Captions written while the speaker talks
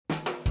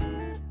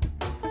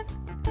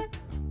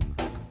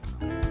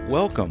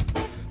Welcome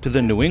to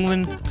the New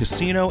England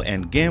Casino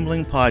and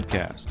Gambling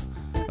Podcast,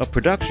 a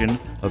production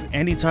of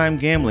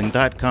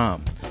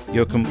AnytimeGambling.com,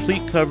 your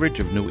complete coverage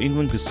of New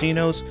England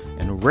casinos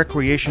and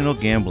recreational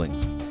gambling.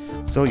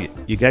 So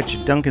you got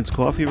your Dunkin's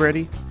coffee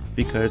ready?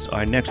 Because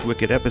our next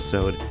Wicked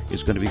episode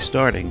is going to be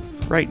starting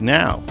right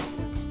now.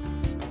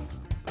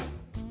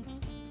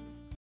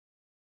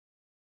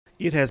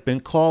 It has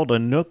been called a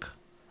nook,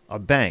 a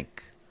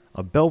bank,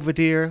 a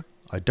belvedere,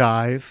 a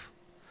dive,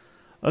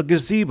 a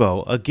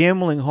gazebo, a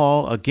gambling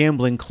hall, a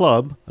gambling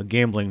club, a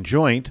gambling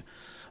joint,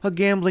 a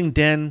gambling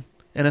den,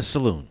 and a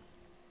saloon.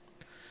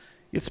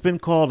 It's been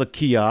called a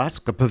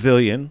kiosk, a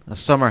pavilion, a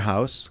summer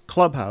house,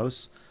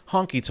 clubhouse,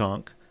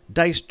 honky-tonk,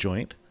 dice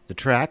joint, the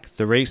track,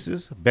 the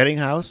races, betting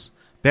house,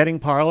 betting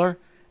parlor,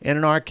 and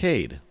an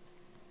arcade.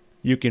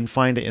 You can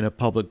find it in a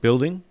public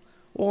building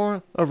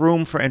or a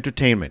room for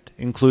entertainment,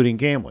 including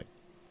gambling.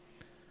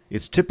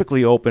 It's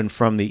typically open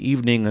from the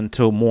evening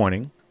until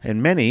morning,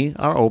 and many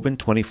are open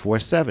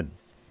 24/7.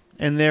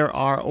 And there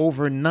are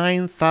over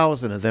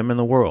 9,000 of them in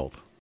the world.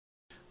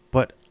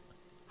 But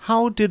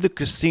how did the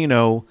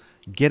casino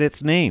get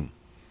its name?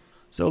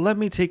 So let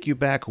me take you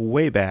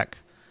way back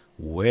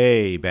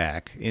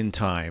in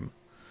time,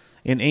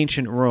 in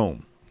ancient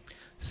Rome.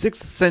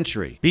 6th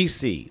century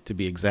BC, to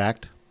be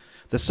exact,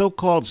 the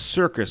so-called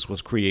circus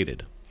was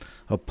created.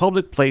 A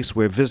public place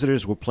where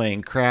visitors were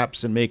playing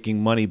craps and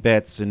making money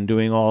bets and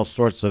doing all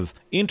sorts of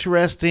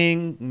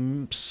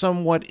interesting,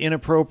 somewhat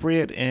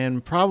inappropriate,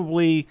 and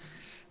probably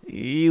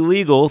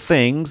illegal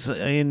things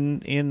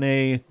in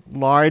a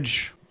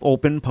large,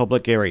 open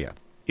public area.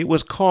 It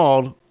was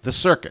called the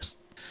circus.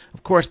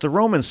 Of course, the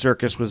Roman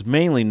circus was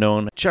mainly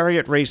known for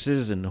chariot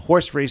races and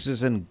horse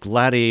races and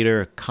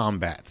gladiator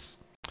combats.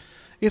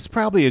 It's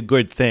probably a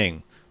good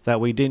thing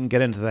that we didn't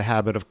get into the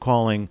habit of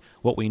calling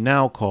what we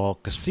now call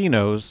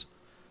casinos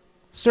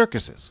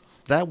circuses.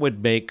 That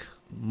would make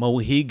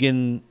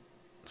Mohegan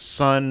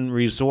Sun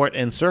Resort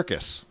and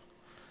Circus.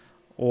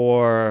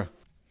 Or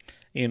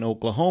in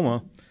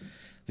Oklahoma,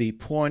 the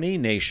Pawnee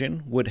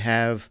Nation would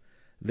have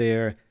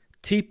their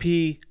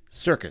TP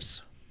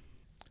Circus.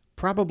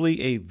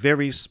 Probably a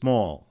very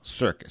small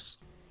circus.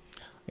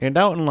 And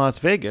out in Las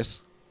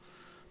Vegas,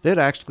 there'd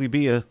actually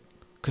be a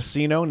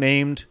casino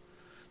named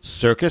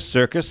Circus,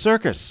 Circus,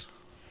 Circus.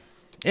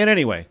 And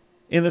anyway,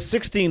 in the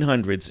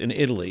 1600s in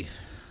Italy,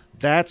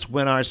 that's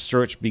when our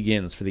search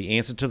begins for the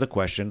answer to the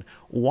question,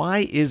 why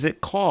is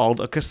it called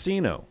a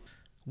casino?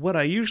 What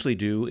I usually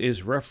do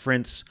is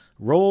reference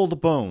Roll the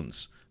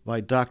Bones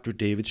by Dr.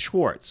 David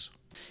Schwartz.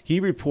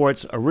 He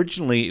reports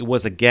originally it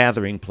was a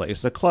gathering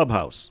place, a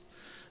clubhouse,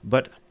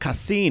 but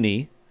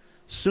Cassini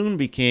soon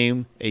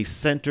became a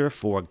center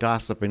for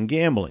gossip and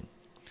gambling.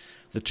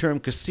 The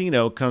term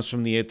casino comes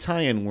from the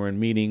Italian word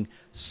meaning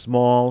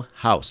small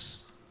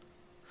house.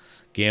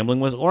 Gambling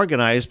was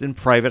organized in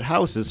private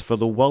houses for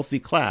the wealthy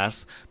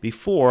class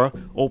before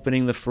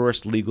opening the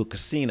first legal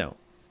casino.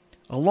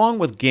 Along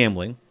with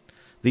gambling,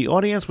 the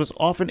audience was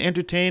often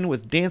entertained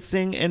with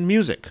dancing and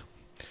music.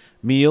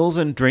 Meals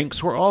and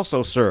drinks were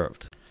also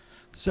served.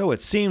 So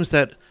it seems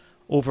that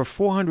over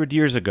 400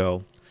 years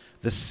ago,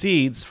 the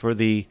seeds for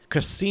the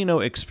casino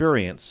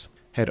experience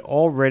had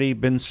already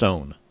been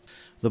sown.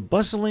 The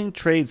bustling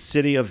trade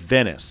city of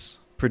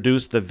Venice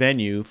produced the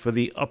venue for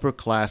the upper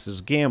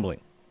classes gambling.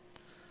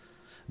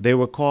 They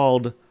were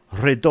called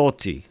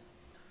Ridotti.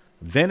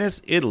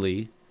 Venice,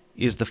 Italy,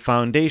 is the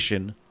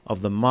foundation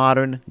of the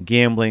modern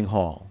gambling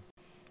hall,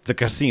 the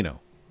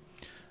casino.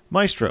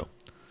 Maestro,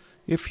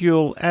 if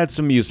you'll add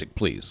some music,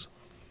 please.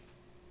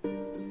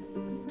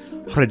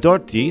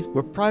 Ridotti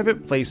were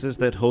private places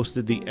that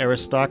hosted the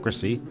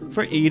aristocracy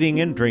for eating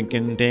and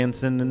drinking,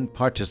 dancing, and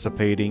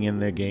participating in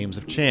their games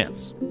of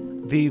chance.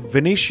 The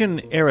Venetian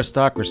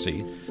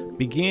aristocracy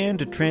began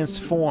to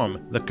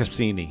transform the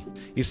casini.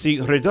 You see,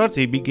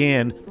 Ridotti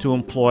began to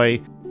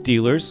employ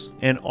dealers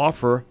and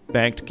offer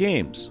banked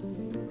games.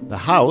 The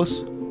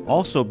house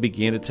also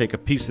began to take a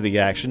piece of the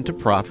action to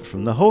profit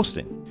from the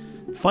hosting.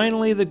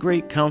 Finally, the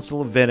Great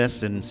Council of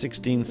Venice in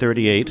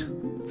 1638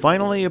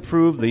 finally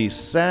approved the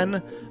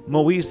San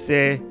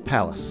Moise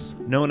Palace,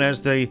 known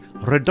as the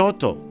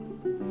Ridotto.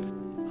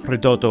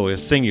 Ridotto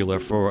is singular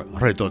for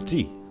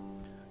Ridotti.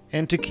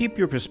 And to keep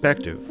your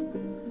perspective,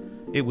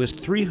 it was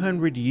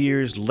 300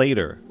 years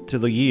later to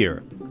the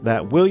year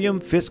that William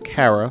Fisk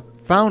Harrah,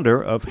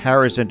 founder of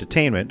Harrah's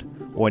Entertainment,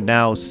 or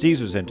now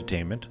Caesars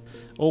Entertainment,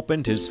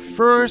 opened his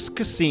first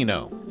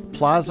casino,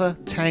 Plaza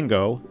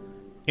Tango,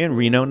 in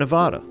Reno,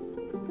 Nevada.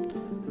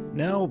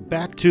 Now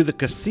back to the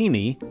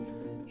Cassini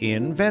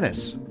in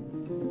Venice.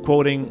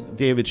 Quoting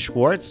David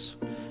Schwartz,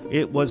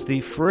 it was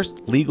the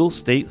first legal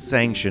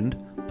state-sanctioned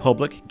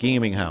public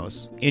gaming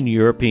house in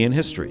European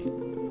history.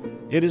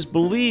 It is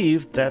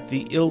believed that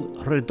the Il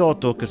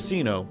Ridotto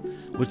Casino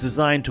was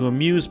designed to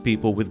amuse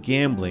people with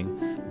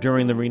gambling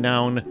during the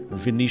renowned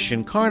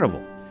Venetian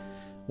Carnival,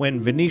 when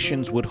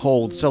Venetians would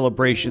hold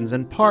celebrations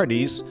and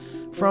parties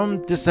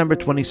from December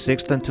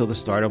 26th until the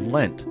start of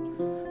Lent.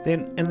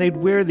 And they'd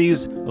wear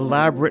these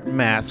elaborate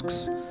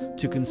masks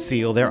to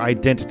conceal their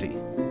identity.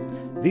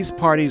 These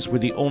parties were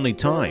the only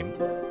time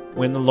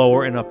when the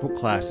lower and upper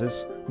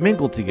classes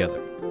mingled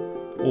together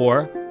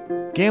or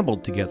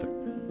gambled together.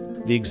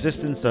 The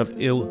existence of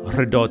Il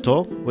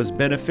Ridotto was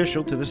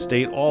beneficial to the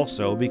state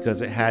also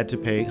because it had to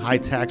pay high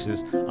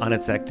taxes on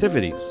its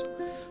activities.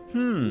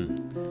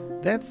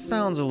 That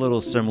sounds a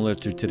little similar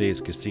to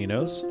today's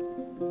casinos,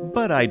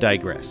 but I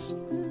digress.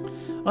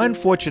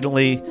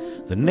 Unfortunately,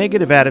 the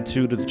negative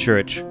attitude of the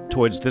church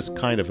towards this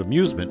kind of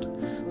amusement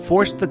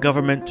forced the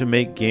government to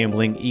make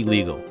gambling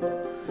illegal.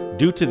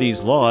 Due to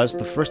these laws,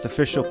 the first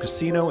official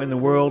casino in the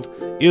world,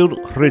 Il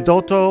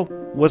Ridotto,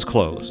 was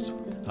closed.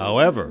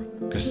 However,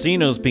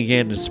 casinos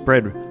began to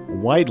spread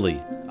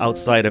widely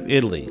outside of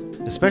Italy,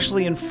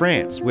 especially in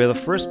France, where the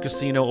first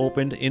casino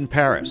opened in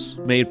Paris,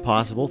 made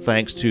possible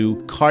thanks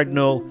to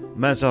Cardinal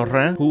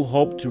Mazarin, who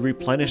hoped to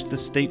replenish the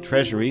state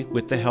treasury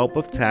with the help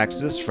of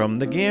taxes from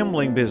the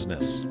gambling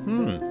business.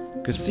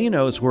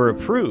 Casinos were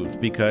approved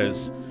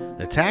because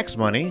the tax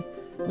money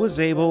was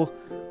able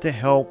to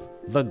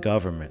help the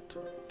government.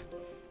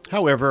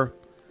 However,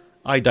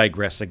 I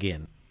digress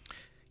again.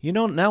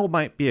 Now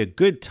might be a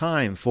good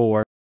time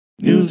for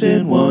News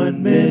in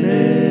 1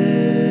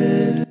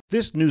 minute.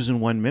 This News in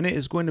 1 Minute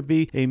is going to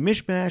be a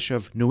mishmash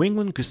of New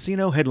England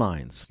casino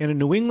headlines. In a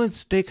New England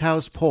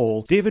steakhouse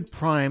poll, David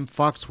Prime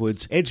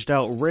Foxwoods edged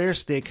out Rare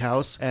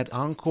Steakhouse at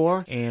Encore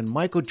and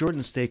Michael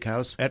Jordan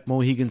Steakhouse at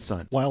Mohegan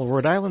Sun. While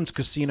Rhode Island's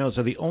casinos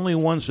are the only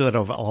ones that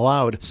have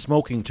allowed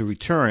smoking to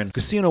return,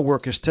 casino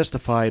workers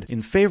testified in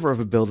favor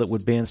of a bill that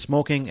would ban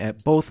smoking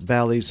at both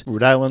Bally's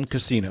Rhode Island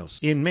casinos.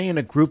 In Maine,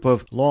 a group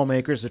of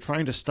lawmakers are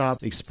trying to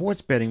stop a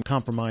sports betting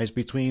compromise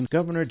between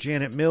Governor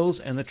Janet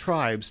Mills and the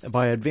tribes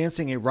by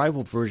advancing a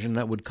rival version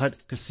that would cut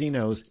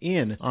casinos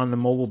in on the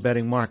mobile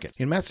betting market.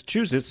 In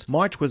Massachusetts,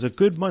 March was a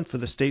good month for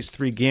the state's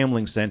 3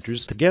 gambling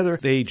centers. Together,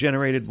 they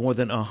generated more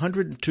than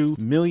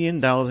 $102 million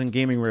in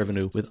gaming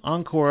revenue, with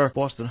Encore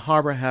Boston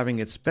Harbor having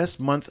its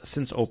best month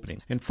since opening.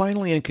 And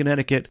finally, in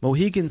Connecticut,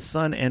 Mohegan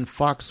Sun and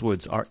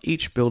Foxwoods are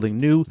each building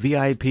new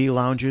VIP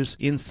lounges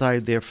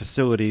inside their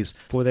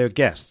facilities for their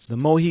guests. The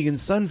Mohegan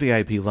Sun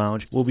VIP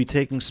lounge will be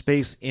taking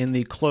space in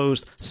the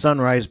closed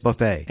Sunrise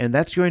Buffet. And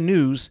that's your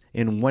news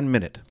in 1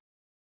 minute.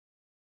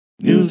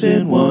 News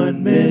in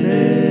 1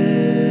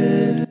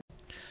 minute.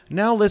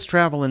 Now let's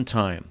travel in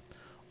time,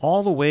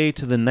 all the way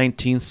to the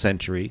 19th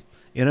century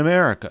in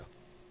America.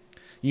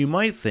 You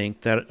might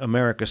think that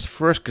America's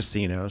first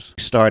casinos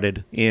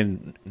started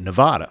in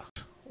Nevada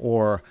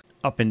or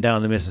up and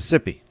down the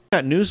Mississippi.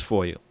 Got news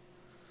for you.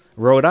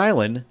 Rhode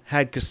Island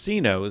had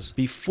casinos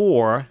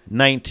before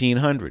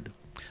 1900,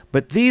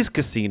 but these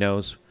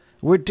casinos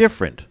were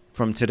different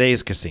from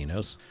today's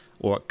casinos,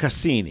 or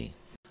casini.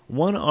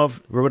 One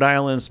of Rhode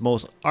Island's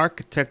most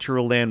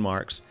architectural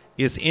landmarks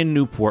is in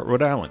Newport,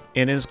 Rhode Island,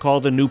 and is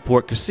called the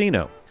Newport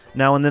Casino.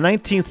 Now, in the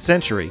 19th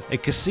century, a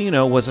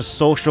casino was a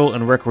social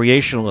and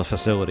recreational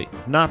facility,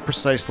 not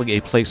precisely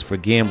a place for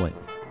gambling.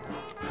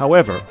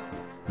 However,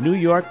 New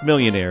York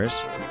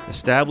millionaires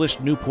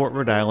established Newport,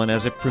 Rhode Island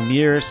as a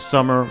premier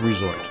summer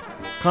resort.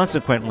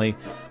 Consequently,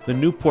 the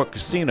Newport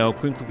Casino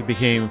quickly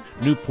became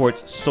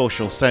Newport's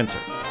social center.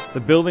 The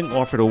building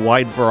offered a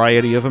wide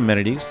variety of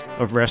amenities,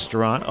 a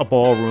restaurant, a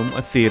ballroom,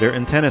 a theater,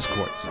 and tennis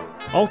courts.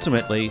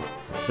 Ultimately,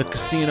 the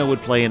casino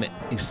would play an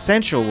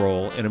essential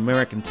role in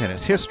American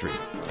tennis history.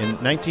 In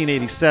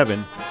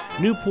 1987,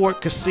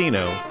 Newport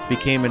Casino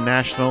became a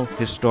National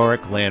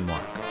Historic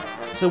Landmark.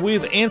 So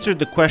we've answered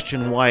the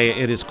question why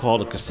it is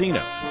called a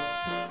casino.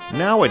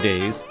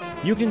 Nowadays,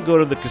 you can go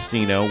to the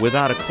casino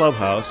without a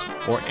clubhouse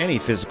or any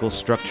physical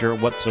structure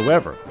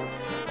whatsoever.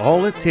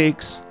 All it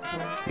takes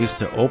is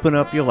to open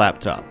up your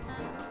laptop.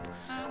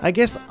 I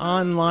guess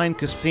online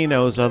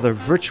casinos are the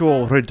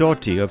virtual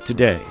ridotti of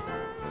today,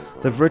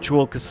 the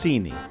virtual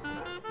casini.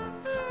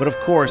 But of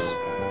course,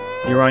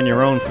 you're on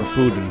your own for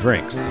food and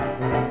drinks.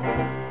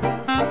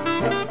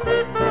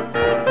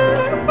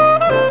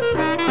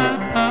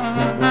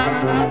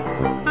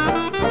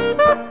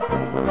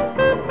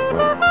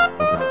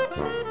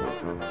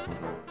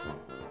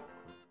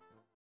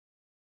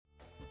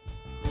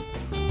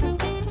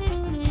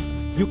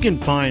 You can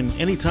find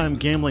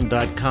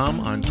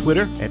AnytimeGambling.com on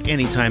Twitter at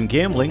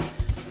AnytimeGambling,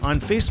 on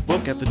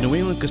Facebook at the New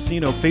England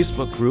Casino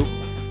Facebook group,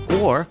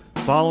 or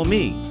follow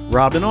me,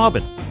 Robin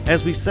Aubin.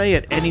 As we say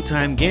at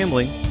Anytime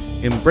Gambling,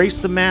 embrace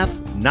the math,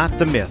 not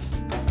the myth.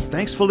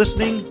 Thanks for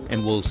listening,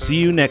 and we'll see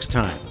you next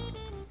time.